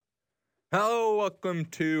Hello, welcome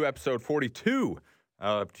to episode 42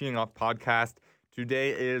 of Teeing Off Podcast.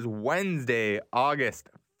 Today is Wednesday, August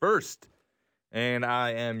 1st, and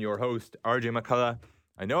I am your host, RJ McCullough.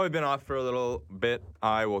 I know I've been off for a little bit.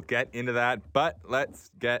 I will get into that, but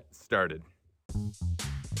let's get started.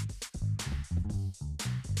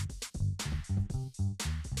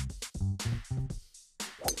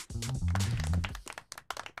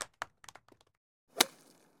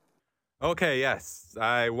 Okay, yes,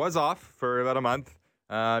 I was off for about a month.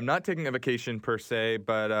 I'm not taking a vacation per se,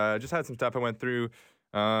 but just had some stuff I went through.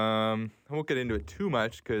 I won't get into it too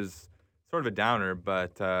much because it's sort of a downer,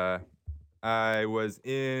 but I was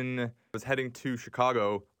heading to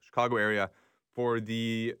Chicago area for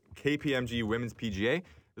the KPMG Women's PGA. It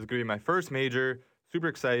was going to be my first major. Super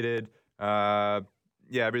excited.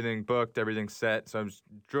 Everything booked, everything set. So I just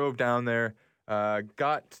drove down there,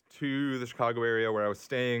 got to the Chicago area where I was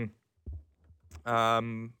staying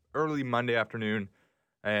early Monday afternoon,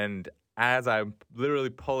 and as I'm literally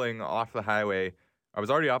pulling off the highway, I was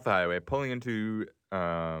already off the highway, pulling into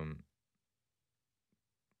my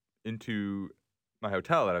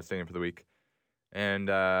hotel that I was staying in for the week, and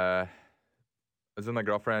I was with my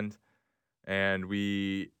girlfriend, and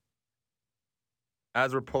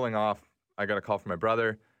as we're pulling off, I got a call from my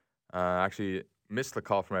brother. Actually missed the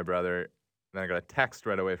call from my brother, then I got a text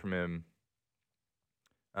right away from him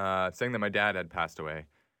saying that my dad had passed away,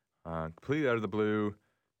 completely out of the blue.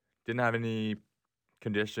 Didn't have any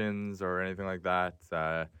conditions or anything like that.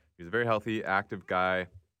 He was a very healthy, active guy.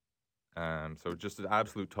 So just an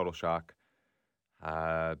absolute total shock.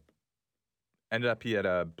 Ended up he had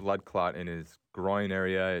a blood clot in his groin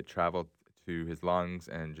area. It traveled to his lungs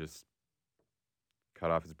and just cut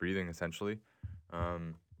off his breathing, essentially.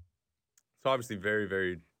 So obviously very,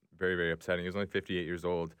 very, very, very upsetting. He was only 58 years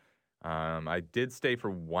old. I did stay for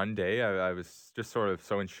one day. I was just sort of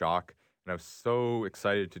so in shock, and I was so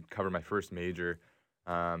excited to cover my first major.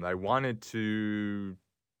 I wanted to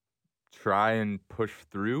try and push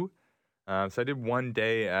through. So I did one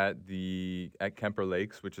day at Kemper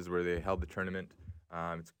Lakes, which is where they held the tournament.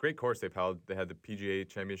 It's a great course they've held. They had the PGA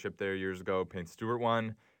Championship there years ago. Payne Stewart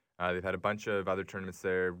won. They've had a bunch of other tournaments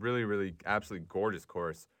there. Really, really, absolutely gorgeous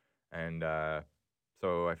course. And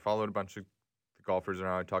so I followed a bunch of golfers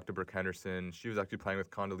around. I talked to Brooke Henderson. She was actually playing with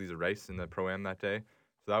Condoleezza Rice in the Pro-Am that day,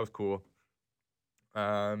 so that was cool.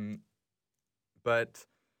 But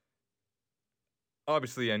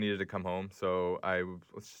obviously I needed to come home, so I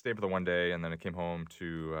stayed for the one day, and then I came home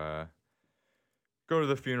to go to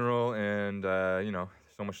the funeral, and so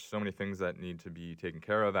many things that need to be taken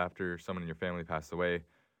care of after someone in your family passed away.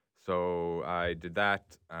 So I did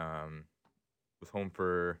that. Was home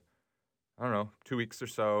for 2 weeks or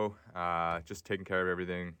so, just taking care of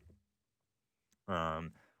everything.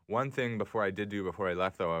 One thing before I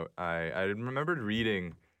left, though, I remembered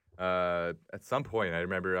reading, at some point, I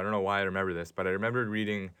don't know why I remember this, but I remembered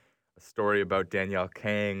reading a story about Danielle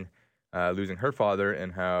Kang losing her father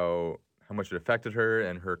and how much it affected her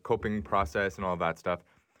and her coping process and all that stuff.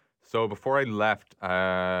 So before I left,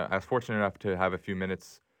 I was fortunate enough to have a few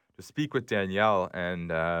minutes to speak with Danielle,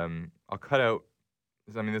 and I'll cut out,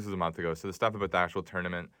 this was a month ago, so the stuff about the actual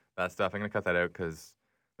tournament, that stuff, I'm going to cut that out because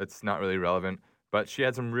that's not really relevant. But she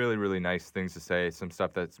had some really, really nice things to say, some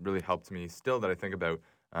stuff that's really helped me still that I think about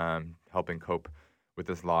helping cope with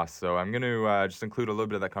this loss. So I'm going to just include a little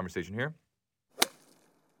bit of that conversation here.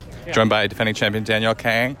 Yeah. Joined by defending champion Danielle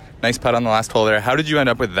Kang. Nice putt on the last hole there. How did you end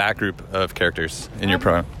up with that group of characters in your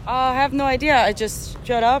pro-am? I have no idea. I just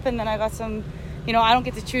showed up, and then I got some, I don't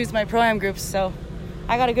get to choose my pro-am groups, so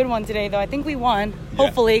I got a good one today, though. I think we won,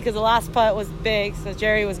 hopefully, because the last putt was big, so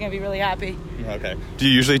Jerry was going to be really happy. Okay. Do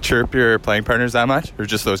you usually chirp your playing partners that much, or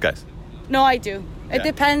just those guys? No, I do. Yeah. It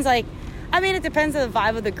depends, it depends on the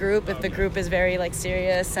vibe of the group, if the group is very,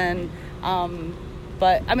 serious, and,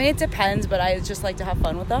 it depends, but I just like to have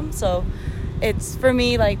fun with them, so it's, for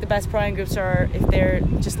me, the best pro-am groups are if they're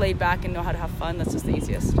just laid back and know how to have fun. That's just the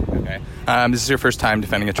easiest. Okay. This is your first time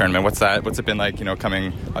defending a tournament. What's it been like,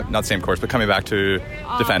 coming, not same course, but coming back to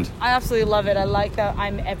defend? I absolutely love it. I like that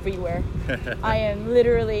I'm everywhere. I am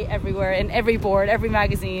literally everywhere, in every board, every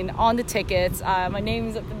magazine, on the tickets. My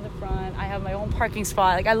name's up in the front. I have my own parking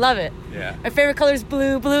spot. I love it. Yeah. My favorite color is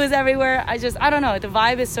blue. Blue is everywhere. I don't know. The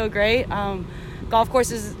vibe is so great. Golf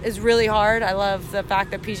course is really hard. I love the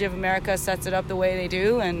fact that PGA of America sets it up the way they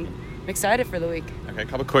do, and I'm excited for the week. Okay, a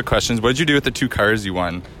couple quick questions. What did you do with the 2 cars you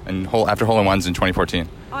won after hole-in-ones in 2014?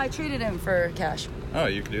 Oh, I traded him for cash. Oh,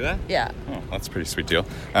 you can do that? Yeah. Oh, that's a pretty sweet deal.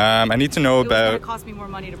 I need to know about... It cost me more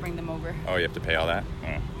money to bring them over. Oh, you have to pay all that?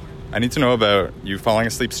 Oh. I need to know about you falling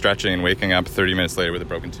asleep stretching and waking up 30 minutes later with a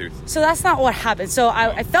broken tooth. So that's not what happened. So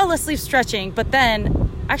I fell asleep stretching, but then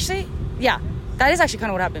actually, yeah, that is actually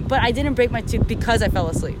kind of what happened. But I didn't break my tooth because I fell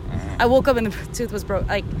asleep. I woke up and the tooth was broke.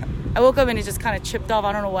 Like, I woke up and it just kind of chipped off.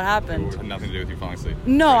 I don't know what happened. It had nothing to do with you falling asleep?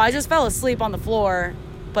 No, I just fell asleep on the floor.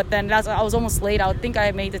 But then I was almost late. I would think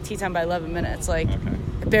I made the tea time by 11 minutes. Like, Okay.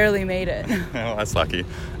 I barely made it. Well, that's lucky.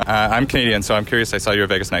 I'm Canadian, so I'm curious. I saw you're a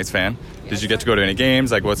Vegas Knights fan. Did you get to go to any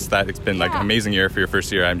games? Like, what's that? It's been like an amazing year for your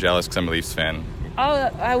first year. I'm jealous because I'm a Leafs fan.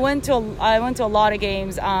 I went to a lot of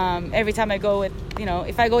games. Every time I go with,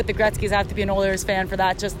 if I go with the Gretzky's, I have to be an Oilers fan for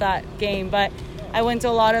just that game. But I went to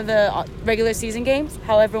a lot of the regular season games.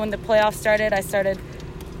 However, when the playoffs started, I started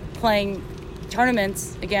playing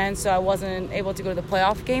tournaments again, so I wasn't able to go to the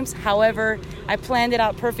playoff games. However, I planned it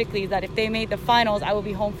out perfectly that if they made the finals, I would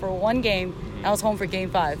be home for one game. I was home for game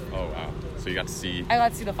 5. Oh, wow. So you got to see... I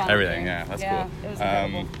got to see the final everything, game. yeah. That's cool. It was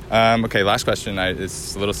incredible. Okay, last question.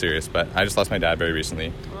 It's a little serious, but I just lost my dad very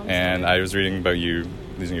recently. And I was reading about you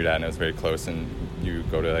losing your dad, and it was very close, and you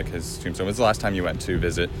go to, like, his tombstone. When was the last time you went to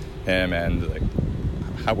visit him, and, like,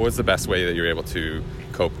 what was the best way that you were able to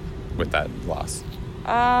cope with that loss?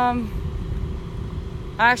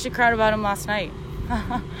 I actually cried about him last night.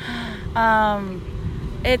 I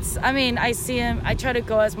see him. I try to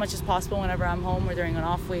go as much as possible whenever I'm home or during an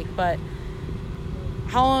off week. But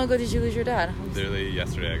how long ago did you lose your dad? Literally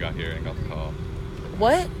yesterday I got here and got the call.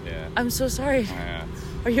 What? Yeah. I'm so sorry. Yeah.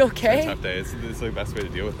 Are you okay? It's a tough day. It's the best way to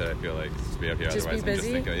deal with it, I feel like. Just be out here. Just Otherwise, be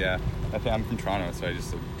busy? I'm just thinking, I'm from Toronto, so I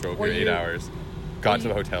just drove here 8 hours. Got to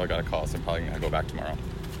the hotel, got a call, so I'm probably going to go back tomorrow.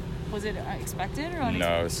 Was it expected or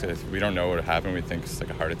No, unexpected? we don't know what happened. We think it's like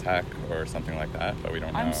a heart attack or something like that, but we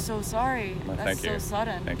don't know. I'm so sorry. Well, That's so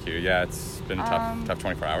sudden. Thank you. Yeah, it's been a tough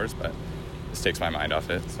 24 hours, but this takes my mind off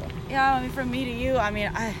it. So. Yeah, from me to you,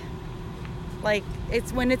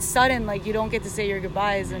 it's when it's sudden, like, you don't get to say your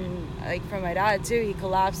goodbyes. And, like, for my dad, too, he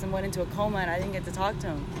collapsed and went into a coma, and I didn't get to talk to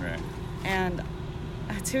him. Right. And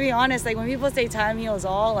to be honest, like, when people say time heals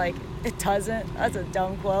all, like, it doesn't. That's a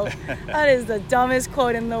dumb quote. That is the dumbest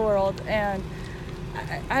quote in the world. And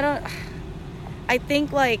I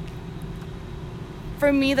think, like,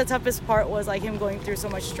 for me, the toughest part was, like, him going through so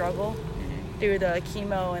much struggle through the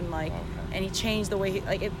chemo and, like, and he changed the way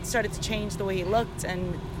it started to change the way he looked.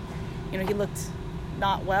 And, he looked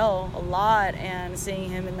not well a lot, and seeing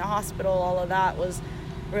him in the hospital, all of that was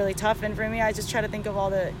really tough. And for me, I just try to think of all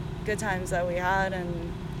the good times that we had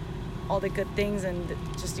and all the good things, and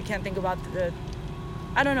just you can't think about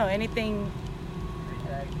anything.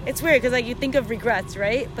 It's weird because, like, you think of regrets,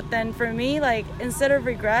 right? But then for me, like, instead of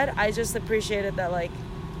regret, I just appreciated that, like,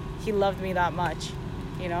 he loved me that much,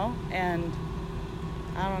 and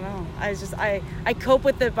I don't know. I cope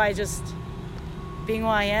with it by just being who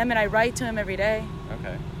I am, and I write to him every day.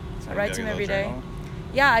 Okay. So I write to him every day. Journal?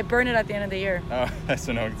 Yeah, I burn it at the end of the year. Oh,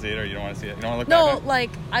 so no one can see it, or you don't want to see it? You don't want to look No, back at it?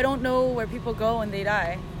 like, I don't know where people go when they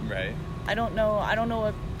die. Right. I don't know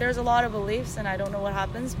if there's a lot of beliefs, and I don't know what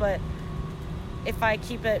happens, but if I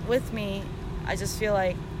keep it with me, I just feel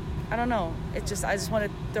like, I don't know. I just want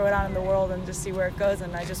to throw it out in the world and just see where it goes,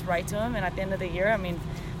 and I just write to him, and at the end of the year, when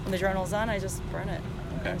the journal's done, I just burn it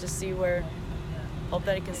and just see hope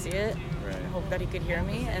that he can see it. Right. Hope that he could hear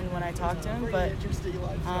me, and when I talk to him, but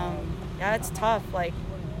yeah, it's tough. Like,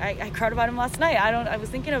 I cried about him last night. I was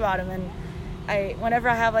thinking about him, and whenever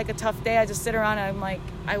I have, like, a tough day, I just sit around and I'm like,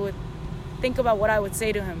 I would think about what I would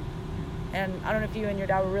say to him. And I don't know if you and your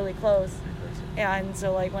dad were really close. Yeah, and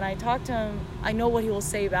so, like, when I talk to him, I know what he will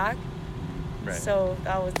say back. Right. So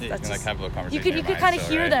you can, like, have a little conversation. You could kind of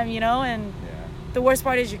hear them, and yeah. The worst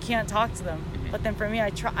part is you can't talk to them. But then for me,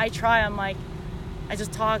 I try. I'm like, I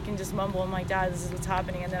just talk and just mumble. I'm like, Dad, this is what's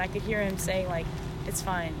happening. And then I could hear him saying, like, it's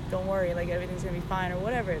fine. Don't worry. Like, everything's going to be fine, or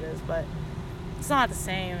whatever it is. But it's not the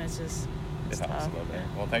same. It's just, it's It helps tough. a little bit.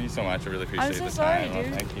 Well, thank you so much. I really appreciate I'm so the sorry, time. dude.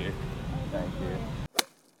 Well, thank you. Thank you.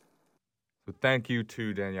 So thank you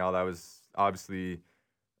to Danielle. That was obviously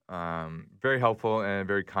very helpful and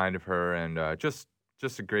very kind of her, and just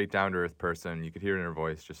a great down-to-earth person. You could hear it in her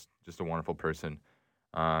voice, just a wonderful person.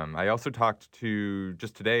 I also talked to,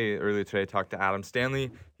 earlier today, talked to Adam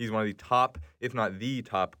Stanley. He's one of the top, if not the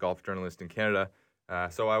top, golf journalist in Canada.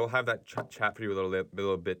 So I will have that chat for you a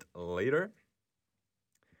little bit later.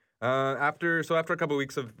 After a couple of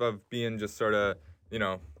weeks of being just sort of,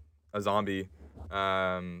 a zombie,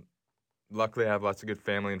 luckily I have lots of good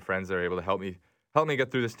family and friends that are able to help me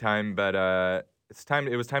get through this time. But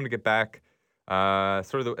it was time to get back.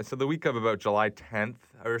 So the week of about July 10th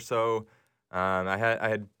or so, I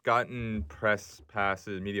had gotten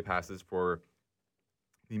media passes for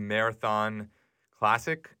the marathon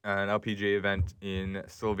Classic, an LPGA event in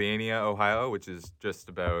Sylvania, Ohio, which is just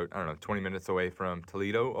about, 20 minutes away from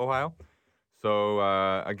Toledo, Ohio. So,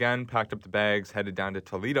 again, packed up the bags, headed down to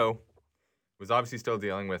Toledo. Was obviously still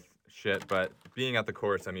dealing with shit, but being at the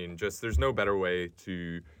course, I mean, just there's no better way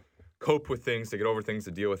to cope with things, to get over things,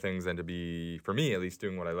 to deal with things, than to be, for me at least,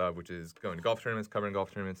 doing what I love, which is going to golf tournaments, covering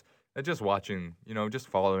golf tournaments, and just watching, just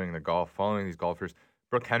following the golf, following these golfers.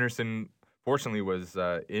 Brooke Henderson, fortunately, was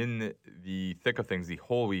in the thick of things the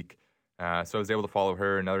whole week, so I was able to follow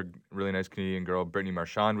her. Another really nice Canadian girl, Brittany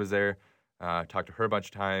Marchand, was there. Talked to her a bunch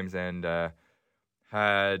of times, and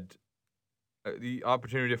had the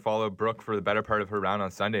opportunity to follow Brooke for the better part of her round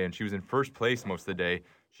on Sunday, and she was in first place most of the day.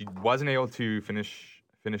 She wasn't able to finish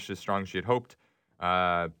as strong as she had hoped.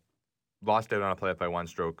 Lost out on a playoff by one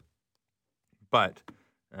stroke. But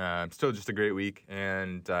still just a great week.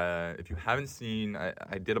 And if you haven't seen,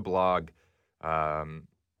 I did a blog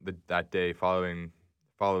that day following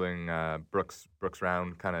Brooks'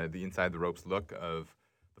 round, kind of the inside the ropes look of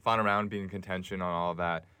the final round, being in contention on all of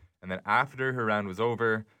that. And then after her round was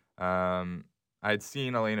over, I had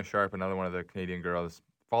seen Elena Sharp, another one of the Canadian girls,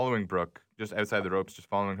 following Brooke just outside the ropes, just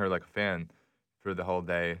following her like a fan for the whole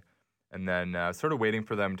day. And then sort of waiting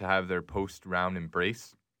for them to have their post-round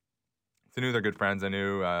embrace. So I knew they're good friends. I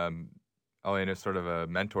knew Elena's sort of a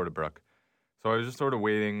mentor to Brooke. So I was just sort of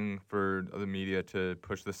waiting for the media to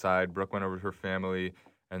push this aside. Brooke went over to her family,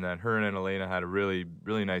 and then her and Elena had a really,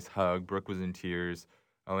 really nice hug. Brooke was in tears.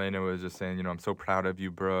 Elena was just saying, I'm so proud of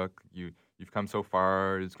you, Brooke. You've come so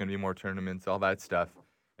far. There's going to be more tournaments, all that stuff.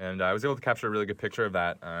 And I was able to capture a really good picture of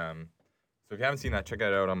that. So if you haven't seen that, check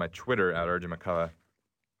that out on my Twitter at Arjun McCullough.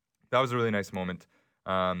 That was a really nice moment.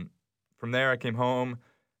 From there, I came home,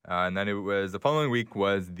 and then the following week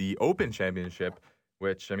was the Open Championship,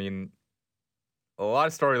 which, I mean, a lot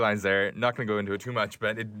of storylines there. Not going to go into it too much,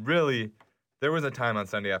 but there was a time on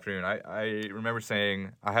Sunday afternoon. I remember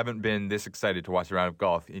saying I haven't been this excited to watch a round of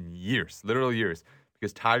golf in years, literal years,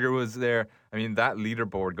 because Tiger was there. I mean, that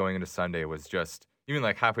leaderboard going into Sunday was just, even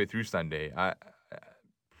like halfway through Sunday,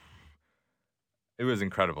 it was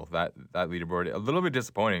incredible, that leaderboard. A little bit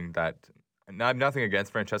disappointing that, nothing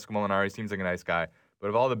against Francesco Molinari, seems like a nice guy, but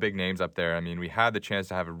of all the big names up there, I mean, we had the chance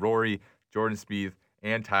to have Rory, Jordan Spieth,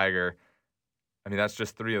 and Tiger. I mean, that's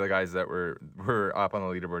just three of the guys that were up on the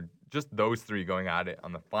leaderboard. Just those three going at it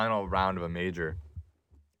on the final round of a major.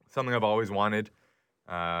 Something I've always wanted.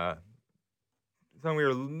 Something we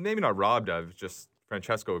were maybe not robbed of, just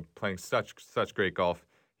Francesco playing such great golf.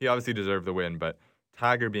 He obviously deserved the win, but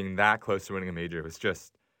Tiger being that close to winning a major was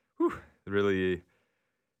just, really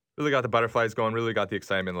got the butterflies going, really got the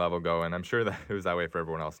excitement level going. I'm sure that it was that way for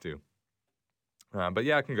everyone else too. But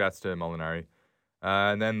yeah, congrats to Molinari.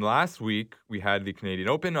 And then last week, we had the Canadian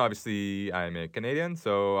Open. Obviously, I'm a Canadian,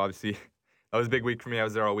 so obviously that was a big week for me. I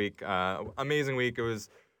was there all week. Amazing week. It was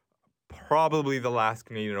probably the last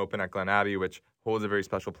Canadian Open at Glen Abbey, which holds a very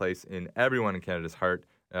special place in everyone in Canada's heart,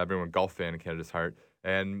 everyone golf fan in Canada's heart.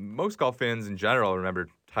 And most golf fans in general remember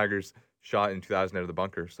Tiger's shot in 2000 out of the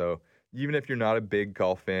bunker. So even if you're not a big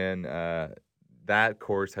golf fan, that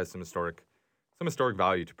course has some historic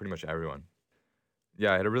value to pretty much everyone.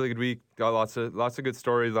 Yeah, I had a really good week. Got lots of good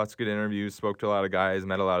stories, lots of good interviews. Spoke to a lot of guys,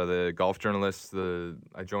 met a lot of the golf journalists.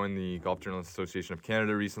 I joined the Golf Journalists Association of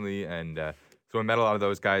Canada recently, and so I met a lot of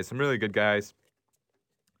those guys. Some really good guys.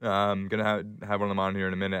 I'm gonna have one of them on here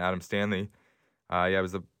in a minute. Adam Stanley. It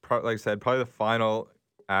was like I said, probably the final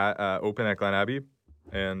Open at Glen Abbey,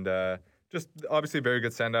 and just obviously a very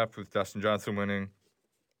good send off with Dustin Johnson winning.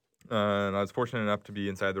 And I was fortunate enough to be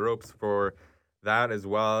inside the ropes for that as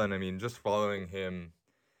well, and I mean, just following him,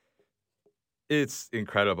 it's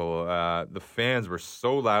incredible. The fans were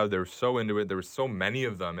so loud, they were so into it, there were so many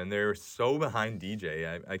of them, and they were so behind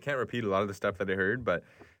DJ. I can't repeat a lot of the stuff that I heard, but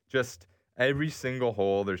just every single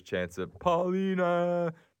hole, there's chants of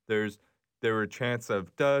Paulina, there were chants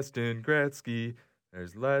of Dustin Gretzky,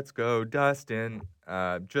 there's Let's Go Dustin,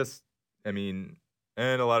 and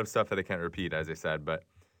a lot of stuff that I can't repeat, as I said, but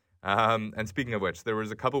and speaking of which, there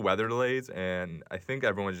was a couple weather delays, and I think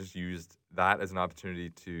everyone just used that as an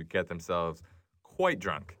opportunity to get themselves quite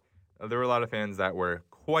drunk. There were a lot of fans that were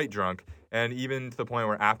quite drunk, and even to the point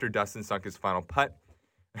where after Dustin sunk his final putt,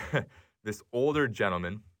 this older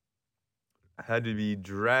gentleman had to be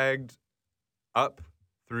dragged up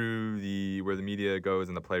through where the media goes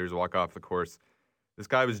and the players walk off the course. This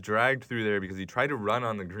guy was dragged through there because he tried to run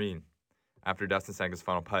on the green after Dustin sank his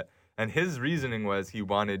final putt. And his reasoning was he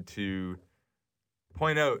wanted to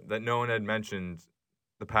point out that no one had mentioned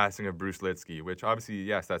the passing of Bruce Litsky, which obviously,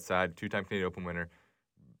 yes, that's sad. 2-time Canadian Open winner,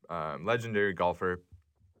 legendary golfer.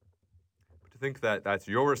 But to think that that's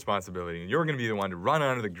your responsibility and you're going to be the one to run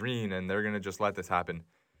onto the green and they're going to just let this happen.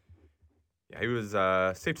 Yeah, he was,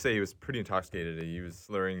 safe to say he was pretty intoxicated. He was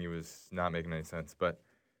slurring. He was not making any sense. But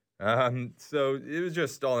so it was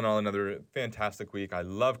just all in all another fantastic week. I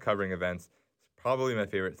love covering events. It's probably my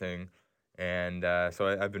favorite thing. And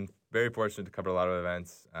so I've been very fortunate to cover a lot of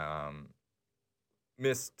events.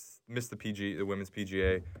 Missed the women's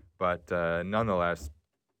PGA, but nonetheless,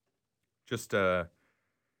 just a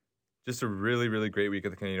really, really great week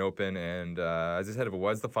at the Canadian Open. And as I said, if it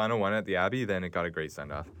was the final one at the Abbey, then it got a great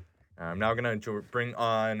send-off. I'm now going to bring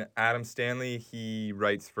on Adam Stanley. He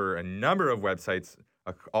writes for a number of websites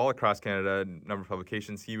all across Canada, a number of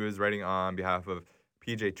publications. He was writing on behalf of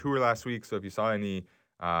PGA Tour last week. So if you saw any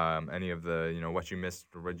of the, what you missed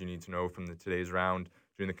or what you need to know from today's round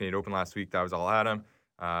during the Canadian Open last week, that was all Adam.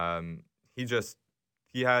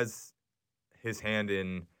 He has his hand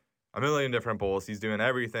in a million different bowls. He's doing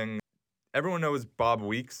everything. Everyone knows Bob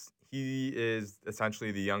Weeks. He is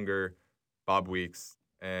essentially the younger Bob Weeks.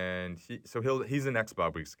 And he's the next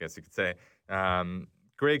Bob Weeks, I guess you could say.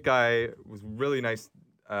 Great guy, was really nice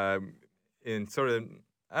in sort of,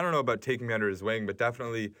 I don't know about taking me under his wing, but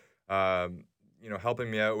definitely,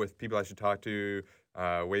 helping me out with people I should talk to,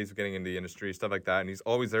 ways of getting into the industry, stuff like that. And he's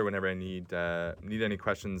always there whenever I need any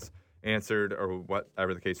questions answered or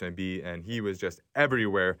whatever the case may be. And he was just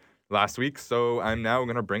everywhere last week. So I'm now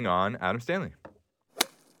going to bring on Adam Stanley.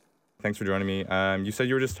 Thanks for joining me. You said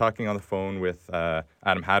you were just talking on the phone with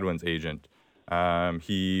Adam Hadwin's agent.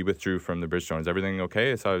 He withdrew from the Bridgestone. Is everything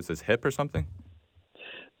okay? I saw it was his hip or something?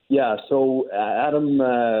 Yeah, so Adam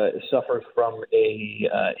suffers from a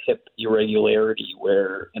hip irregularity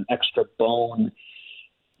where an extra bone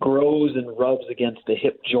grows and rubs against the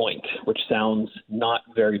hip joint, which sounds not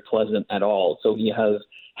very pleasant at all. So he has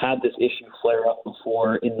had this issue flare up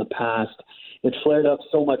before in the past. It flared up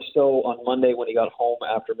so much so on Monday when he got home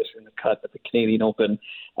after missing the cut at the Canadian Open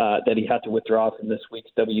that he had to withdraw from this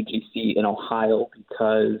week's WGC in Ohio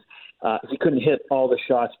because he couldn't hit all the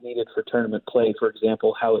shots needed for tournament play. For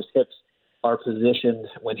example, how his hips are positioned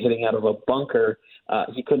when hitting out of a bunker,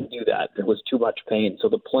 he couldn't do that. There was too much pain. So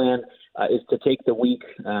the plan is to take the week,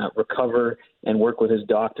 recover, and work with his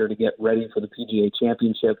doctor to get ready for the PGA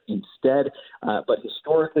Championship instead. But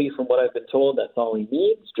historically, from what I've been told, that's all he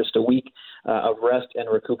needs, just a week of rest and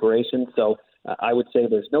recuperation. So I would say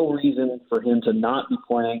there's no reason for him to not be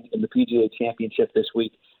playing in the PGA Championship this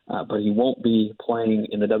week, but he won't be playing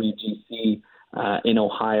in the WGC in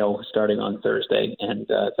Ohio starting on Thursday. And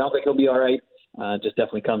it sounds like he'll be all right. Just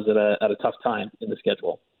definitely comes at a tough time in the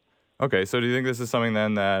schedule. Okay, so do you think this is something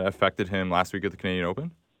then that affected him last week at the Canadian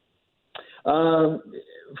Open?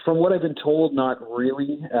 From what I've been told, not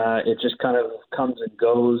really. It just kind of comes and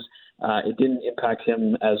goes. It didn't impact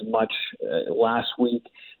him as much last week.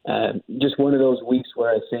 Just one of those weeks where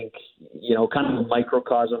I think, kind of a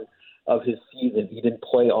microcosm of his season. He didn't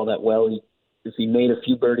play all that well. If he made a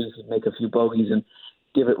few birdies, he'd make a few bogeys and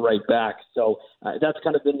give it right back. So that's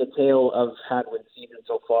kind of been the tale of Hadwin's season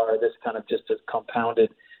so far. This kind of just has compounded,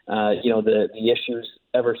 the issues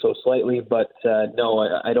ever so slightly. But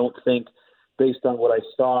no, I don't think, based on what I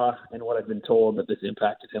saw and what I've been told, that this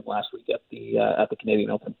impacted him last week at the Canadian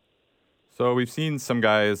Open. So we've seen some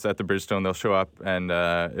guys at the Bridgestone, they'll show up and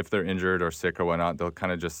if they're injured or sick or whatnot, they'll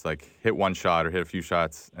kind of just like hit one shot or hit a few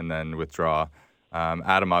shots and then withdraw.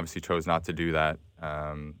 Adam obviously chose not to do that.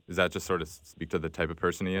 Does that just sort of speak to the type of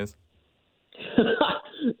person he is?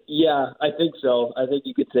 Yeah, I think so. I think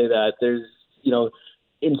you could say that. There's,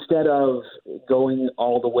 instead of going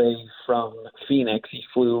all the way from Phoenix, he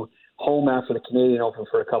flew home after the Canadian Open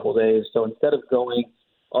for a couple of days. So instead of going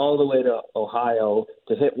all the way to Ohio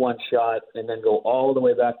to hit one shot and then go all the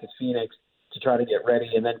way back to Phoenix to try to get ready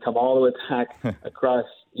and then come all the way back across,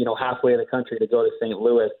 halfway the country to go to St.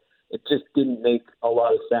 Louis, it just didn't make a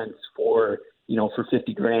lot of sense for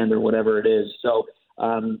 $50,000 or whatever it is. So,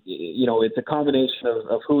 it's a combination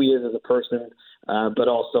of who he is as a person, but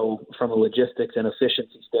also from a logistics and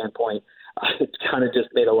efficiency standpoint, it kind of just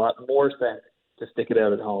made a lot more sense to stick it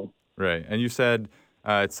out at home. Right. And you said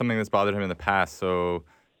it's something that's bothered him in the past. So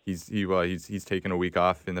he's taken a week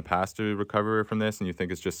off in the past to recover from this, and you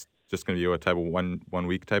think it's just going to be a type of one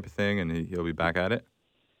week type of thing, and he'll be back at it?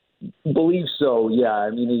 Believe so, yeah.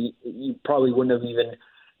 I mean, he probably wouldn't have even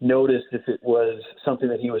noticed if it was something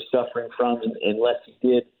that he was suffering from unless he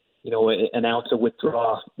did, announce a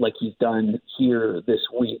withdrawal like he's done here this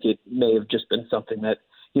week. It may have just been something that,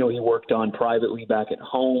 he worked on privately back at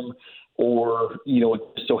home, or, it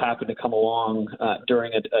just so happened to come along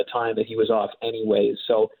during a time that he was off anyways.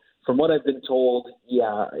 So from what I've been told,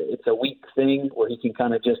 yeah, it's a week thing where he can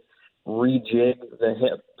kind of just rejig the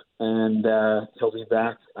hip and he'll be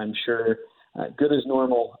back, I'm sure, good as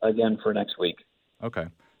normal again for next week. Okay.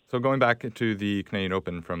 So going back to the Canadian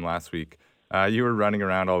Open from last week, you were running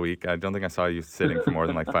around all week. I don't think I saw you sitting for more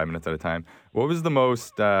than like 5 minutes at a time. What was the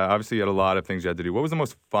most, obviously you had a lot of things you had to do. What was the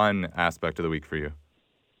most fun aspect of the week for you?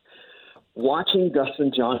 Watching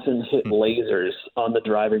Dustin Johnson hit lasers on the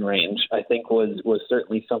driving range, I think was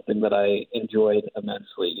certainly something that I enjoyed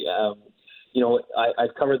immensely.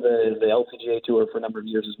 I've covered the LPGA Tour for a number of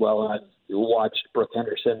years as well, and I've watched Brooke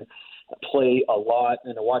Henderson play a lot,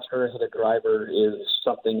 and to watch her hit a driver is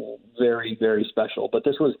something very, very special. But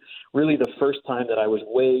this was really the first time that I was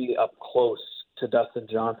way up close to Dustin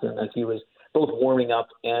Johnson as he was both warming up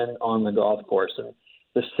and on the golf course. And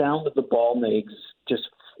the sound that the ball makes just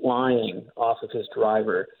flying off of his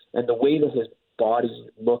driver, and the way that his body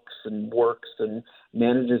looks and works and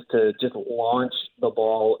manages to just launch the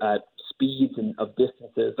ball at speeds and of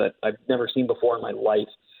distances that I've never seen before in my life.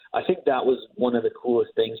 I think that was one of the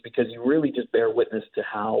coolest things, because you really just bear witness to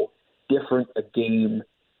how different a game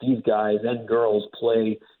these guys and girls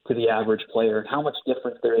play to the average player, and how much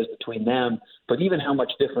difference there is between them, but even how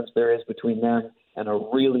much difference there is between them and a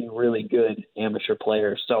really, really good amateur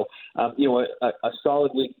player. So, a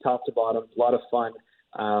solid week top to bottom, a lot of fun.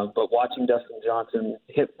 But watching Dustin Johnson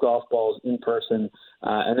hit golf balls in person,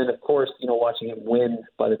 and then, of course, watching him win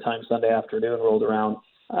by the time Sunday afternoon rolled around,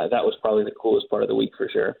 that was probably the coolest part of the week for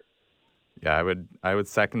sure. Yeah, I would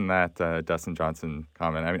second that Dustin Johnson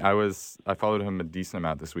comment. I mean, I followed him a decent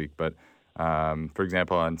amount this week, but for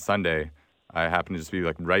example, on Sunday, I happened to just be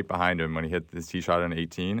like right behind him when he hit his tee shot on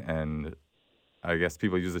 18, and I guess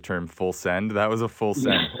people use the term full send. That was a full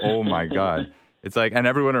send. Oh my God. It's like, and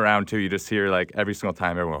everyone around too, you just hear like every single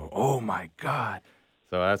time everyone, oh my God.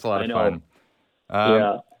 So that's a lot of fun.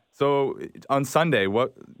 Yeah. So on Sunday,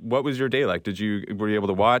 what was your day like? Were you able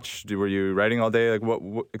to watch? Were you writing all day? Like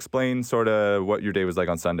what explain sort of what your day was like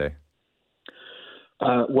on Sunday.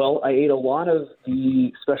 Well, I ate a lot of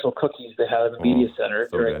the special cookies they have in the media center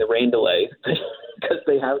during the rain delay, because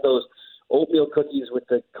they have those oatmeal cookies with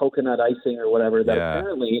the coconut icing or whatever that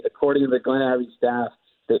apparently, according to the Glen Abbey staff,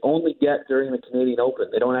 they only get during the Canadian Open.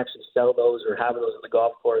 They don't actually sell those or have those at the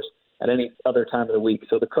golf course at any other time of the week.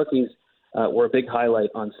 So the cookies were a big highlight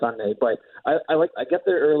on Sunday. But I get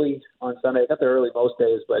there early on Sunday. I got there early most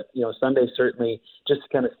days, but Sunday certainly just to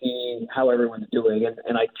kind of see how everyone's doing.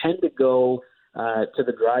 And I tend to go to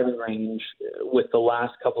the driving range with the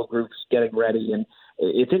last couple of groups getting ready. And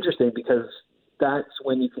it's interesting because that's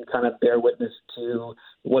when you can kind of bear witness to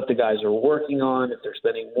what the guys are working on, if they're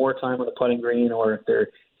spending more time on the putting green or if they're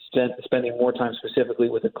spending more time specifically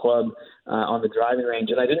with a club on the driving range.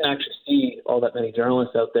 And I didn't actually see all that many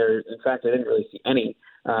journalists out there. In fact, I didn't really see any.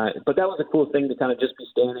 But that was a cool thing to kind of just be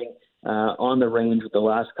standing on the range with the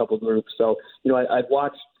last couple of groups. So, I'd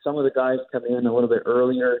watched some of the guys come in a little bit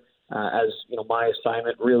earlier, as my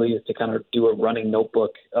assignment really is to kind of do a running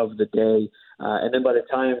notebook of the day. And then by the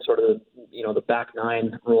time sort of, the back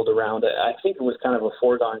nine rolled around, I think it was kind of a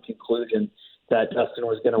foregone conclusion that Dustin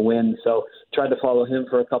was going to win. So tried to follow him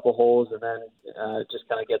for a couple holes and then just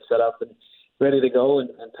kind of get set up and ready to go and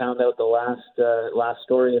pound out the last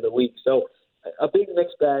story of the week. So a big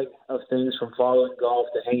mixed bag of things, from following golf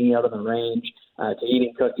to hanging out on the range to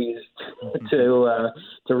eating cookies to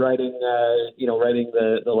writing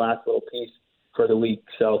the last little piece for the week.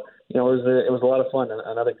 So it was a lot of fun.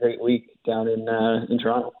 Another great week down in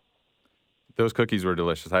Toronto. Those cookies were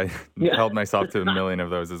delicious. I held myself to a million of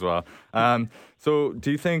those as well. So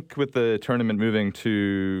do you think with the tournament moving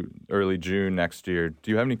to early June next year,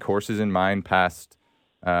 do you have any courses in mind past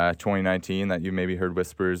 2019 that you maybe heard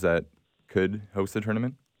whispers that could host the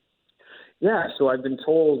tournament? Yeah, so I've been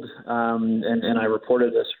told, and I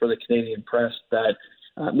reported this for the Canadian Press, that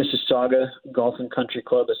Mississauga Golf and Country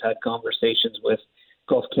Club has had conversations with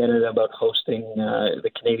Golf Canada about hosting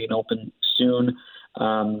the Canadian Open soon.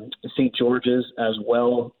 St. George's as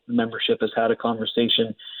well, membership has had a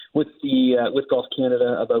conversation with Golf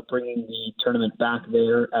Canada about bringing the tournament back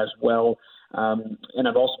there as well. And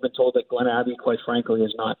I've also been told that Glen Abbey, quite frankly,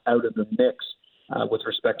 is not out of the mix with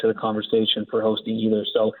respect to the conversation for hosting either.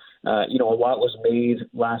 So, a lot was made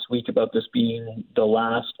last week about this being the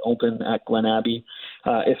last Open at Glen Abbey.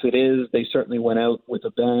 If it is, they certainly went out with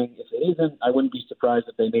a bang. If it isn't, I wouldn't be surprised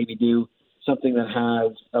if they maybe do something that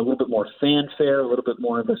has a little bit more fanfare, a little bit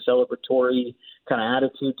more of a celebratory kind of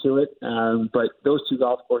attitude to it. But those two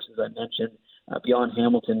golf courses I mentioned, beyond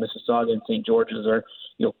Hamilton, Mississauga, and St. George's, are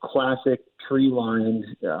classic, tree-lined,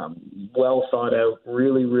 well thought out,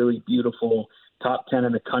 really, really beautiful, top 10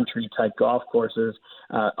 in the country type golf courses.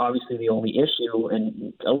 Obviously, the only issue,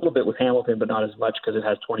 and a little bit with Hamilton, but not as much because it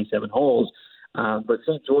has 27 holes, But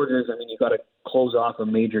St. George's, I mean, you got to close off a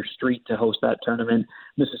major street to host that tournament.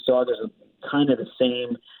 Mississauga's kind of the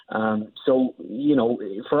same. So,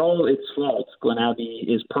 for all its faults, Glen Abbey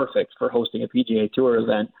is perfect for hosting a PGA Tour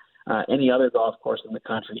event. Any other golf course in the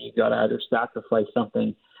country, you got to either sacrifice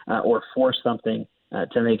something or force something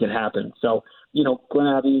to make it happen. So, Glen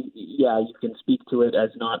Abbey, yeah, you can speak to it as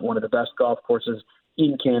not one of the best golf courses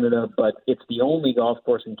in Canada, but it's the only golf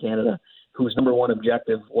course in Canada whose number one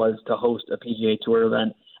objective was to host a PGA Tour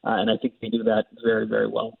event, and I think they do that very, very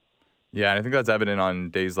well. Yeah, and I think that's evident on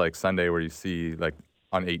days like Sunday where you see, like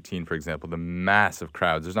on 18, for example, the massive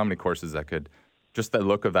crowds. There's not many courses that could, just the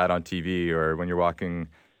look of that on TV or when you're walking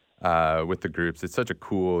with the groups, it's such a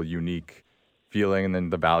cool, unique feeling, and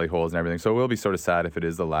then the valley holes and everything. So it will be sort of sad if it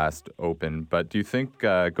is the last Open. But do you think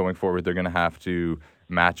going forward they're going to have to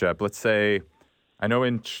match up? Let's say, I know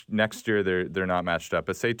next year they're not matched up,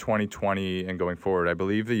 but say 2020 and going forward, I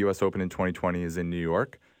believe the U.S. Open in 2020 is in New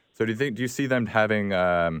York. So do you see them having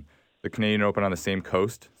the Canadian Open on the same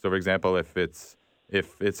coast? So for example, if it's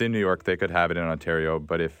in New York, they could have it in Ontario.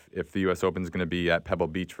 But if the U.S. Open is going to be at Pebble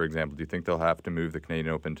Beach, for example, do you think they'll have to move the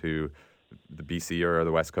Canadian Open to the BC or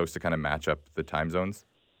the West Coast to kind of match up the time zones?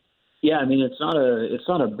 Yeah, I mean, it's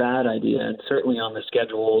not a bad idea, and certainly on the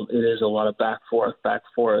schedule it is a lot of back forth.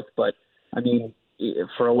 But I mean,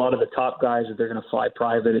 for a lot of the top guys, if they're going to fly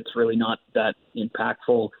private, it's really not that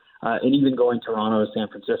impactful. And even going Toronto to San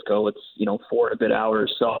Francisco, it's 4 and a bit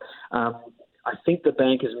hours. So I think the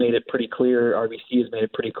bank has made it pretty clear, RBC has made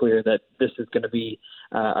it pretty clear that this is going to be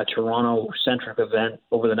a Toronto-centric event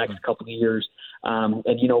over the next couple of years. And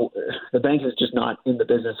the bank is just not in the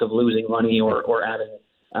business of losing money or adding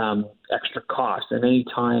extra costs. And any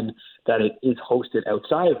time that it is hosted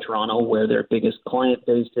outside of Toronto, where their biggest client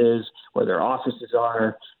base is, where their offices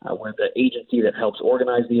are, where the agency that helps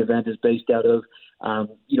organize the event is based out of,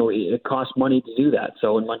 it costs money to do that.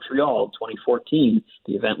 So in Montreal, 2014,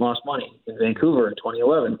 the event lost money. In Vancouver in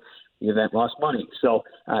 2011, the event lost money. So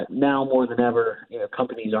now more than ever,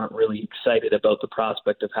 companies aren't really excited about the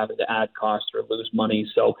prospect of having to add costs or lose money.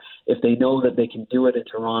 So if they know that they can do it in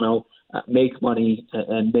Toronto, make money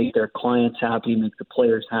and make their clients happy, make the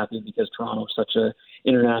players happy, because Toronto is such an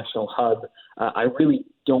international hub, I really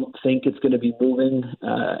don't think it's going to be moving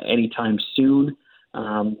anytime soon.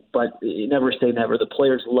 But never say never. The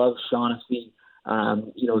players love Shaughnessy.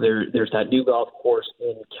 There's that new golf course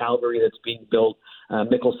in Calgary that's being built,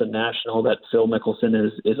 Mickelson National, that Phil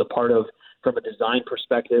Mickelson is a part of from a design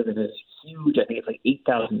perspective, and is huge. I think it's like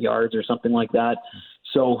 8,000 yards or something like that.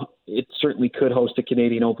 So it certainly could host a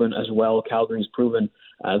Canadian Open as well. Calgary's proven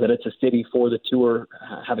that it's a city for the tour,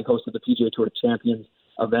 having hosted the PGA Tour Champions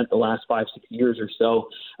event the last 5-6 years or so.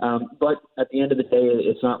 But at the end of the day,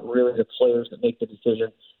 it's not really the players that make the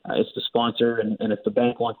decision. It's the sponsor. And if the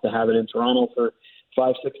bank wants to have it in Toronto for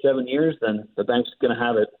 5, 6, 7 years, then the bank's going to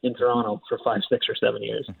have it in Toronto for 5, 6, or 7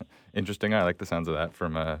 years. Interesting. I like the sounds of that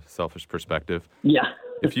from a selfish perspective. Yeah.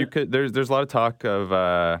 If you could, there's a lot of talk of,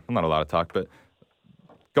 not a lot of talk, but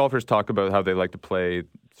golfers talk about how they like to play,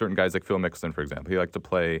 certain guys like Phil Mickelson, for example. He likes to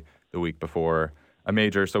play the week before a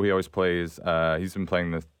major, so he always plays. He's been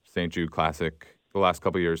playing the St. Jude Classic the last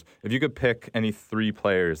couple of years. If you could pick any 3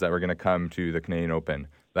 players that were going to come to the Canadian Open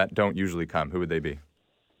that don't usually come, who would they be?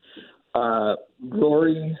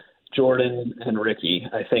 Rory, Jordan, and Ricky,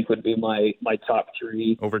 I think, would be my top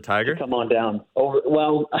 3. Over Tiger? Come on down. I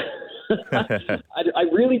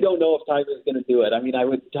really don't know if Tiger's going to do it. I mean,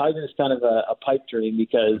 Tiger's kind of a pipe dream,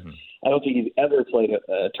 because I don't think he's ever played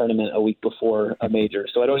a tournament a week before a major.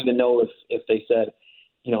 So I don't even know if they said,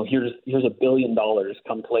 here's $1 billion,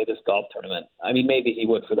 come play this golf tournament. I mean, maybe he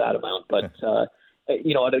would for that amount, but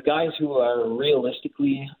the guys who are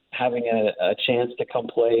realistically having a chance to come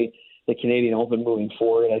play the Canadian Open moving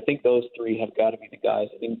forward, I think those 3 have got to be the guys.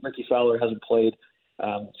 I think Ricky Fowler hasn't played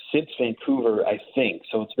since Vancouver, I think.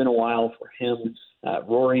 So it's been a while for him.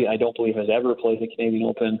 Rory, I don't believe, has ever played the Canadian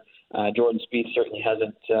Open. Jordan Spieth certainly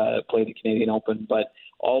hasn't played the Canadian Open. But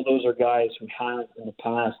all those are guys who have in the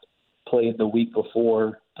past played the week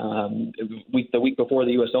before the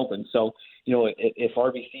U.S. Open. So, if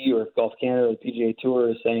RBC or if Golf Canada or the PGA Tour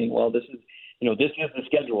is saying, well, this is the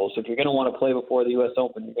schedule. So if you're going to want to play before the U.S.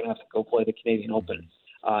 Open, you're going to have to go play the Canadian Open.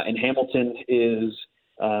 And Hamilton is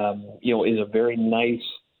a very nice,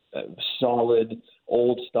 solid,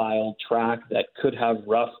 old-style track that could have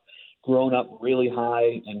rough grown up really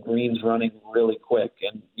high and greens running really quick.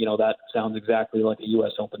 And, that sounds exactly like a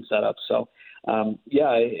U.S. Open setup. So,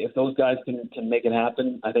 if those guys can make it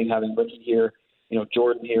happen, I think having Ricky here,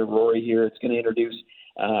 Jordan here, Rory here, it's going to introduce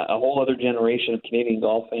a whole other generation of Canadian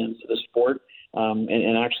golf fans to the sport,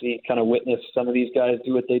 and actually kind of witness some of these guys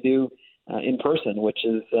do what they do in person, which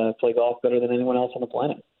is play golf better than anyone else on the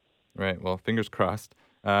planet. Right. Well, fingers crossed.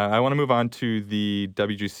 I want to move on to the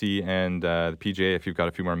WGC and the PGA if you've got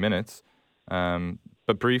a few more minutes.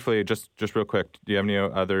 But briefly, just real quick, do you have any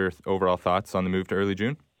other overall thoughts on the move to early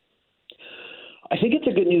June? I think it's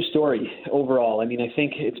a good news story overall. I mean, I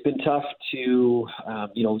think it's been tough to,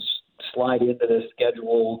 slide into this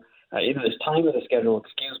schedule, into this time of the schedule,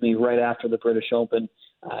 right after the British Open.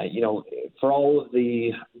 For all of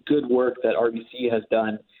the good work that RBC has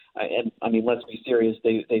done, and I mean, let's be serious,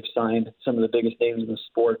 they've signed some of the biggest names in the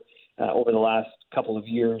sport over the last couple of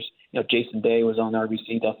years. Jason Day was on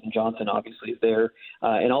RBC, Dustin Johnson obviously is there,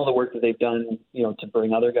 and all the work that they've done, to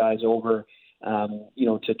bring other guys over,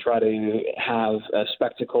 to try to have a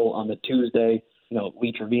spectacle on the Tuesday.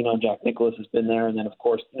 Lee Trevino, Jack Nicklaus has been there, and then of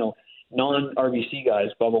course, non-RBC guys,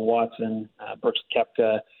 Bubba Watson, Brooks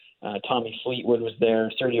Koepka, Tommy Fleetwood was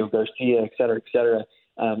there, Sergio Garcia, et cetera, et cetera.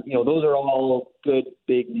 Those are all good,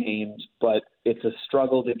 big names, but it's a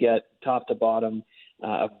struggle to get top to bottom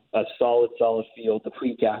a solid field the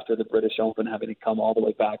week after the British Open, having to come all the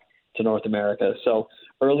way back to North America. So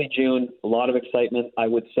early June, a lot of excitement. I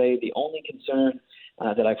would say the only concern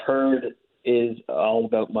that I've heard is all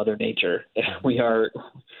about Mother Nature. We're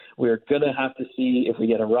going to have to see if we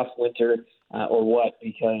get a rough winter or what,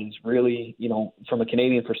 because really, from a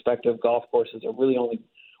Canadian perspective, golf courses are really only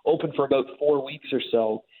open for about 4 weeks or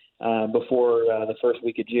so before the first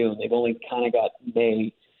week of June. They've only kind of got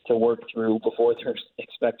May to work through before they're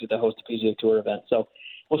expected to host a PGA Tour event. So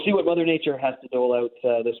we'll see what Mother Nature has to dole out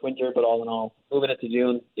this winter, but all in all, moving it to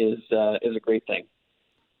June is a great thing.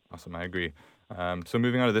 Awesome, I agree. So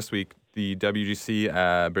moving on to this week, the WGC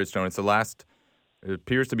Bridgestone. It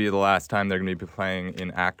appears to be the last time they're going to be playing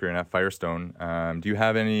in Akron at Firestone. Do you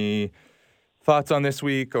have any thoughts on this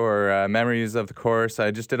week or memories of the course?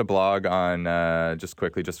 I just did a blog on, just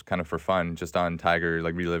quickly, just kind of for fun, just on Tiger,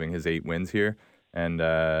 like reliving his 8 wins here. And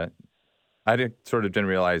I didn't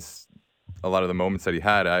realize a lot of the moments that he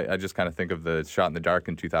had. I just kind of think of the shot in the dark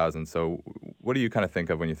in 2000. So what do you kind of think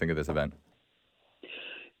of when you think of this event?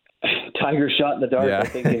 Tiger's shot in the dark, yeah. I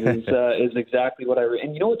think is exactly what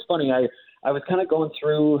and what's funny? I was kind of going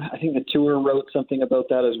through, I think the Tour wrote something about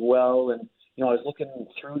that as well. And, I was looking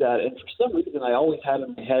through that. And for some reason, I always had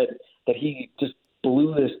in my head that he just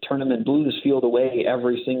blew this field away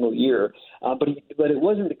every single year. But it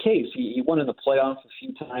wasn't the case. He won in the playoffs a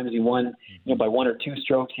few times. He won, by 1 or 2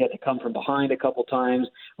 strokes. He had to come from behind a couple times.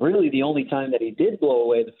 Really, the only time that he did blow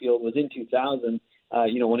away the field was in 2000.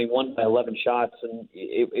 When he won by 11 shots, and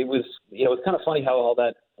it was kind of funny how all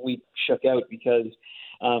that week shook out because,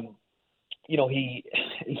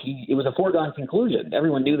 it was a foregone conclusion.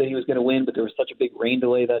 Everyone knew that he was going to win, but there was such a big rain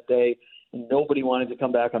delay that day, and nobody wanted to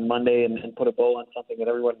come back on Monday and put a bow on something that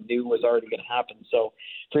everyone knew was already going to happen. So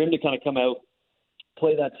for him to kind of come out,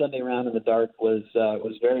 play that Sunday round in the dark was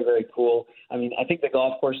very, very cool. I mean, I think the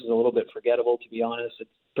golf course is a little bit forgettable, to be honest. It's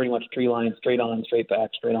pretty much tree line, straight on, straight back,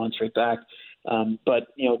 straight on, straight back. But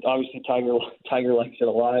obviously Tiger likes it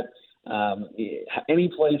a lot. Any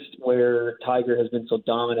place where Tiger has been so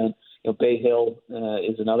dominant, Bay Hill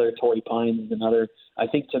is another, Torrey Pines is another. I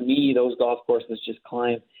think to me those golf courses just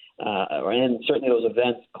climb, and certainly those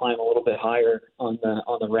events climb a little bit higher on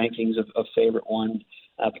the rankings of favorite ones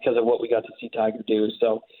because of what we got to see Tiger do.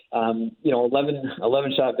 So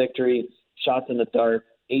 11 shot victory, shots in the dark,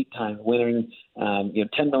 8-time winning,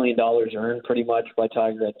 $10 million earned pretty much by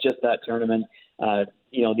Tiger at just that tournament.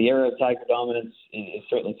 The era of Tiger dominance is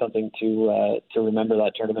certainly something to remember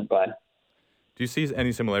that tournament by. Do you see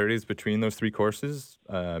any similarities between those 3 courses,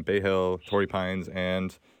 Bay Hill, Torrey Pines,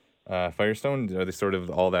 and Firestone? Are they sort of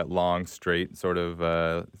all that long, straight sort of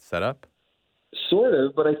setup? Sort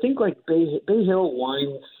of, but I think like Bay Hill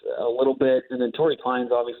winds a little bit, and then Torrey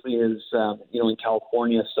Pines obviously is in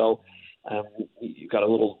California, so you've got a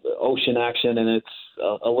little ocean action, and it's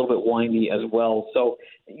a little bit windy as well. So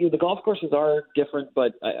the golf courses are different,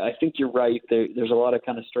 but I think you're right. There's a lot of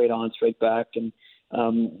kind of straight on, straight back, and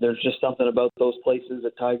there's just something about those places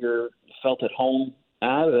that Tiger felt at home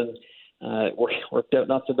at, and worked out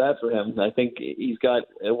not so bad for him. I think he's got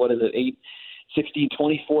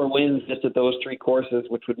 24 wins just at those 3 courses,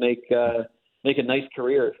 which would make a nice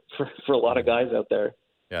career for a lot of guys out there.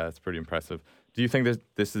 Yeah, that's pretty impressive. Do you think that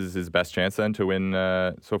this is his best chance then to win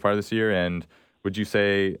so far this year? And would you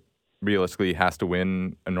say realistically he has to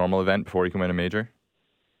win a normal event before he can win a major?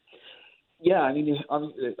 Yeah, I mean,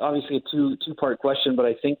 obviously a two-part question, but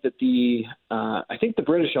I think that the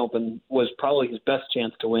British Open was probably his best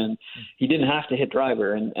chance to win. He didn't have to hit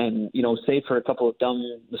driver, and save for a couple of dumb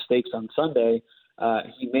mistakes on Sunday,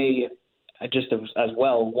 he may just as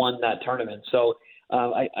well won that tournament. So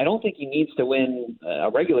I don't think he needs to win a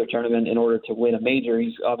regular tournament in order to win a major.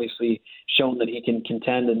 He's obviously shown that he can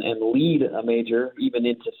contend and lead a major even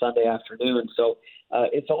into Sunday afternoon. So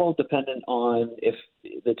it's all dependent on if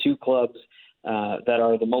the two clubs that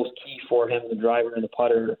are the most key for him, the driver and the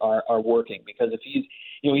putter, are working. Because if he's,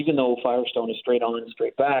 even though Firestone is straight on and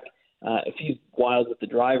straight back, if he's wild with the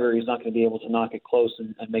driver, he's not going to be able to knock it close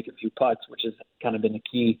and make a few putts, which has kind of been the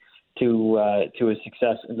key to his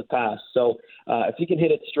success in the past. So if he can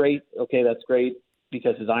hit it straight, okay, that's great,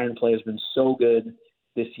 because his iron play has been so good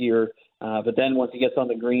this year. But then once he gets on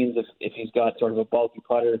the greens, if he's got sort of a bulky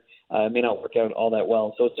putter, it may not work out all that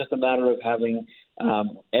well. So it's just a matter of having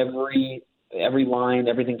every line,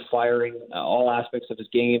 everything firing, all aspects of his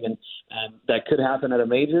game, and that could happen at a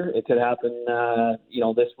major. It could happen,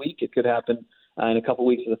 this week. It could happen in a couple of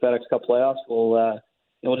weeks of the FedEx Cup playoffs.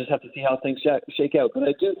 We'll just have to see how things shake out. But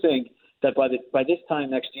I do think that by this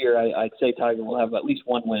time next year, I'd say Tiger will have at least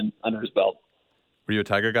one win under his belt. Were you a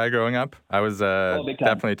Tiger guy growing up? I was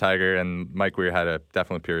definitely Tiger, and Mike Weir had a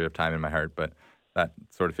definite period of time in my heart, but that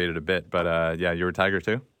sort of faded a bit. But you were Tiger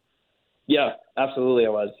too? Yeah, absolutely I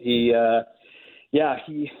was. He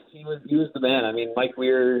was the man. I mean, Mike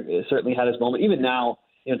Weir certainly had his moment. Even now,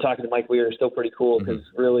 talking to Mike Weir is still pretty cool, because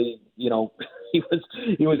really, he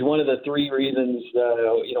was one of the three reasons,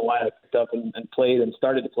 why I picked up and played and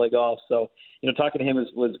started to play golf. So, talking to him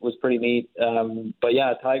was pretty neat. But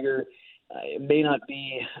yeah, Tiger may not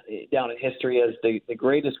be down in history as the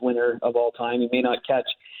greatest winner of all time. He may not catch,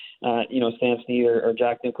 Sam Snead or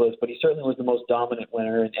Jack Nicklaus, but he certainly was the most dominant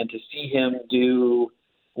winner. And to see him do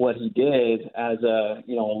what he did as a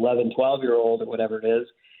 11, 12-year-old or whatever it is,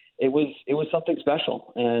 it was something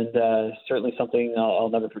special, and certainly something I'll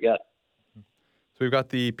never forget. So we've got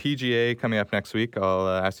the PGA coming up next week. I'll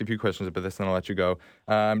ask you a few questions about this, and I'll let you go.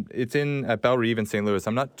 It's at Belle Reve in St. Louis.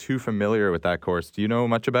 I'm not too familiar with that course. Do you know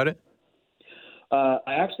much about it? I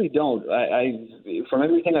actually don't. From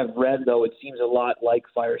everything I've read, though, it seems a lot like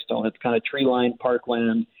Firestone. It's kind of tree-lined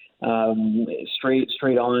parkland,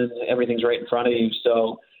 straight on. Everything's right in front of you.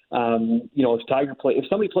 So, if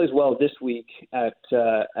somebody plays well this week at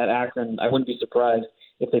Akron, I wouldn't be surprised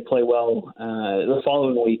if they play well the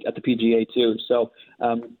following week at the PGA too. So,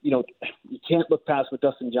 you can't look past what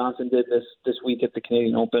Dustin Johnson did this week at the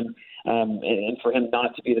Canadian Open, and for him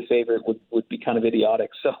not to be the favorite would be kind of idiotic.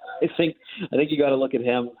 So I think you got to look at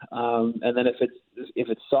him, and then if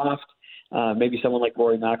it's soft, maybe someone like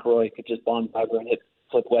Rory McIlroy could just bond over and hit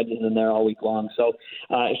flip wedges in there all week long. So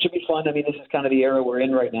it should be fun. I mean, this is kind of the era we're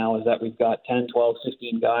in right now, is that we've got 10, 12,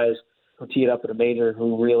 15 guys who tee it up at a major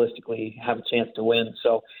who realistically have a chance to win.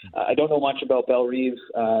 So I don't know much about Belle Reve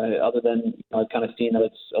other than I've kind of seen that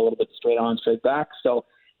it's a little bit straight on, straight back. So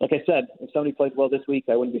like I said, if somebody plays well this week,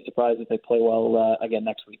 I wouldn't be surprised if they play well again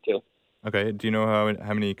next week too. Okay. Do you know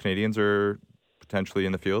how many Canadians are potentially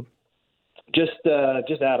in the field? Just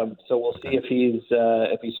Adam. So we'll see if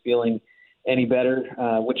he's feeling any better,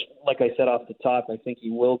 which, like I said off the top, I think he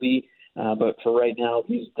will be. But for right now,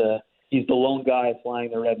 he's the lone guy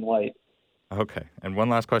flying the red and white. Okay. And one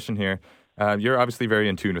last question here. You're obviously very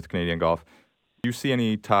in tune with Canadian golf. Do you see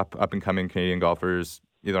any top up-and-coming Canadian golfers,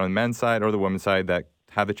 either on the men's side or the women's side, that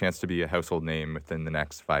have the chance to be a household name within the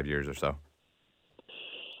next 5 years or so?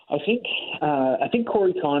 I think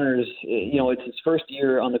Corey Connors, it's his first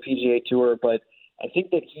year on the PGA Tour, but I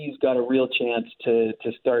think that he's got a real chance to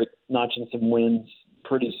start notching some wins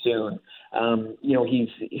pretty soon.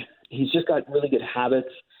 He's just got really good habits.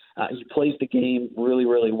 He plays the game really,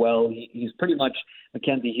 really well. He's pretty much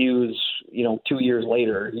Mackenzie Hughes, 2 years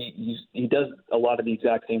later. He does a lot of the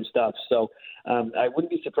exact same stuff. So I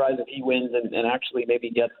wouldn't be surprised if he wins and actually maybe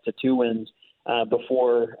gets to 2 wins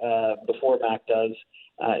before Mac does.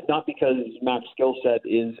 Not because Mac's skill set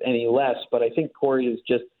is any less, but I think Corey has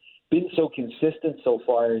just been so consistent so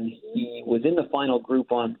far, and he was in the final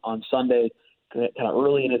group on Sunday, kind of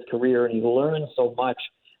early in his career, and he learned so much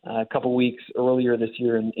a couple weeks earlier this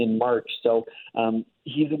year in March. So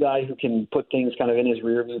he's a guy who can put things kind of in his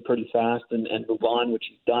rear view pretty fast and move on, which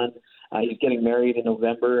he's done. He's getting married in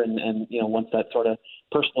November, and once that sort of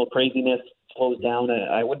personal craziness slows down,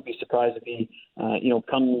 I wouldn't be surprised if he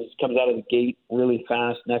comes out of the gate really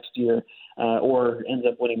fast next year, or ends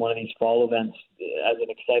up winning one of these fall events as an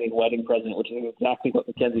exciting wedding present, which is exactly what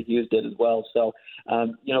Mackenzie Hughes did as well. So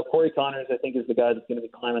Corey Connors, I think, is the guy that's going to be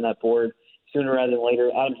climbing that board sooner rather than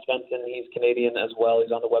later. Adam Svensson, he's Canadian as well.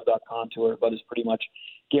 He's on the Web.com tour, but is pretty much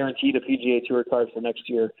guaranteed a PGA Tour card for next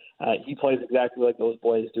year. He plays exactly like those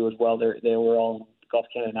boys do as well. They were all in the Golf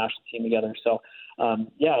Canada national team together. So, I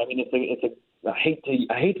hate to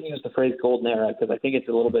use the phrase golden era because I think it's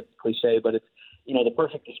a little bit cliche, but the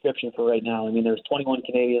perfect description for right now. I mean, there's 21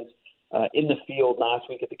 Canadians in the field last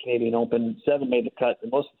week at the Canadian Open. 7 made the cut, the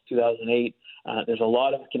most since 2008. There's a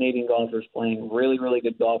lot of Canadian golfers playing really, really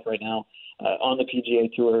good golf right now on the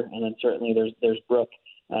PGA Tour, and then certainly there's Brooke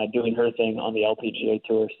doing her thing on the LPGA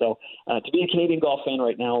Tour. So to be a Canadian golf fan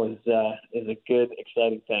right now is a good,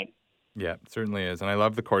 exciting thing. Yeah, it certainly is. And I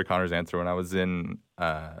love the Corey Connors answer. When I was in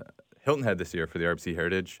Hilton Head this year for the RBC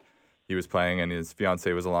Heritage, he was playing and his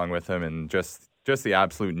fiance was along with him, and just the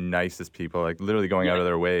absolute nicest people, like literally going out of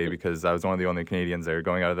their way, because I was one of the only Canadians there,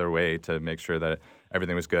 going out of their way to make sure that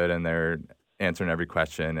everything was good and they're answering every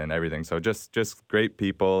question and everything. So just great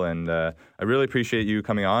people, and I really appreciate you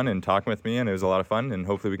coming on and talking with me, and it was a lot of fun, and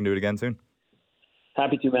hopefully we can do it again soon.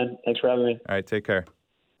 Happy to, man. Thanks for having me. All right, take care.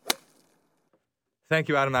 Thank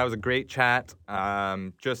you, Adam. That was a great chat.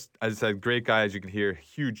 Just, as I said, great guy, as you can hear,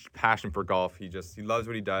 huge passion for golf. He loves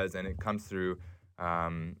what he does, and it comes through.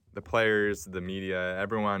 The players, the media,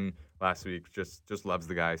 everyone last week just loves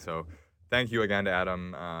the guy. So thank you again to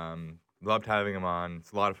Adam. Loved having him on.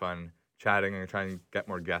 It's a lot of fun chatting and trying to get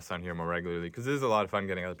more guests on here more regularly, because it is a lot of fun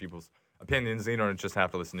getting other people's opinions. You don't just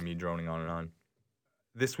have to listen to me droning on and on.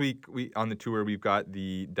 This week on the tour, we've got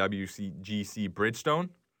the WCGC Bridgestone.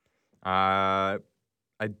 I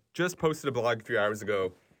just posted a blog a few hours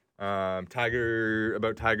ago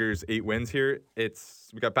about Tiger's 8 wins here.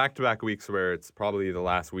 We got back-to-back weeks where it's probably the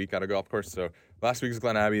last week at a golf course. So last week was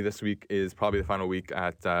Glen Abbey. This week is probably the final week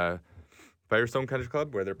at Firestone Country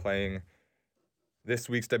Club, where they're playing this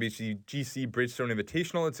week's WCGC Bridgestone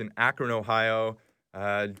Invitational. It's in Akron, Ohio.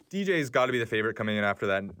 DJ's got to be the favorite coming in after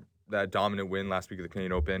that dominant win last week at the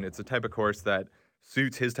Canadian Open. It's a type of course that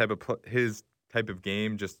suits his type of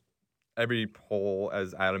game. Just every hole,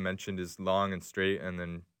 as Adam mentioned, is long and straight and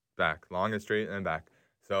then back. Long and straight and then back.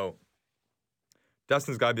 So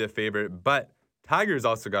Dustin's got to be a favorite, but Tiger's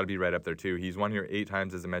also got to be right up there too. He's won here 8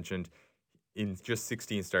 times, as I mentioned, in just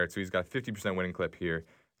 16 starts. So he's got a 50% winning clip here.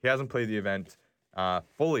 He hasn't played the event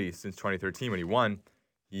fully since 2013 when he won.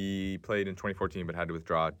 He played in 2014 but had to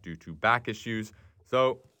withdraw due to back issues.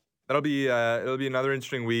 So it'll be another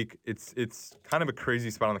interesting week. It's kind of a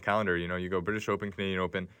crazy spot on the calendar. You go British Open, Canadian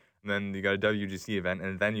Open, and then you got a WGC event,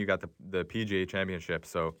 and then you got the PGA Championship.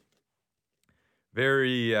 So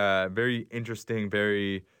very very interesting,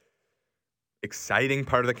 very exciting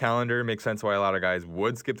part of the calendar. Makes sense why a lot of guys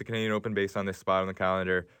would skip the Canadian Open based on this spot on the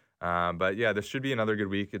calendar. But yeah, this should be another good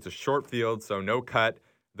week. It's a short field, so no cut.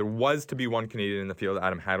 There was to be one Canadian in the field.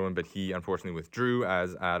 Adam had one, but he unfortunately withdrew,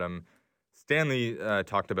 as Stanley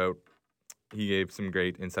talked about. He gave some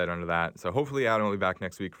great insight onto that. So hopefully Adam will be back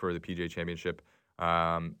next week for the PGA Championship.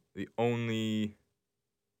 The only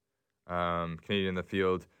Canadian in the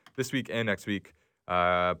field this week and next week,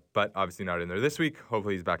 but obviously not in there this week.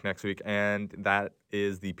 Hopefully he's back next week. And that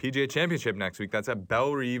is the PGA Championship next week. That's at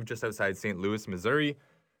Belle Reve, just outside St. Louis, Missouri.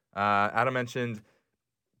 Adam mentioned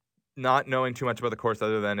not knowing too much about the course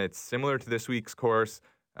other than it's similar to this week's course.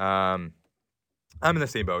 I'm in the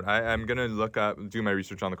same boat. I'm going to do my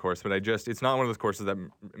research on the course, but it's not one of those courses that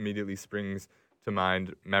immediately springs to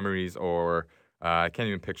mind memories, or I can't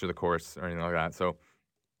even picture the course or anything like that. So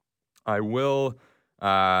I will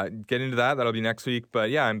get into that. That'll be next week. But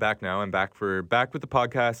yeah, I'm back now. I'm back with the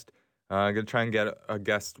podcast. I'm going to try and get a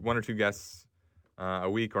guest, 1 or 2 guests a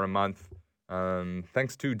week or a month.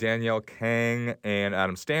 Thanks to Danielle, Kang, and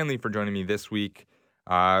Adam Stanley for joining me this week.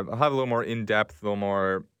 I'll have a little more in-depth, a little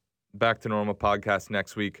more back to normal podcast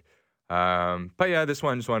next week. But yeah, this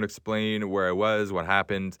one I just wanted to explain where I was, what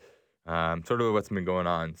happened, sort of what's been going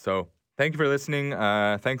on. So thank you for listening.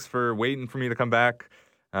 Thanks for waiting for me to come back.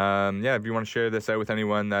 If you want to share this out with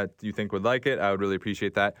anyone that you think would like it, I would really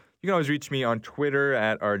appreciate that. You can always reach me on Twitter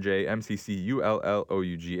at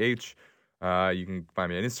RJMCCULLOUGH. You can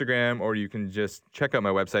find me on Instagram, or you can just check out my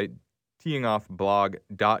website,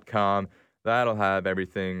 teeingoffblog.com. That'll have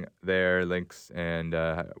everything there, links and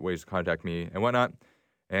ways to contact me and whatnot.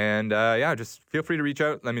 And just feel free to reach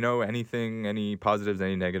out. Let me know anything, any positives,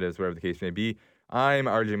 any negatives, whatever the case may be. I'm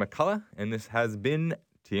RJ McCullough, and this has been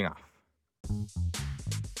Teeing Off.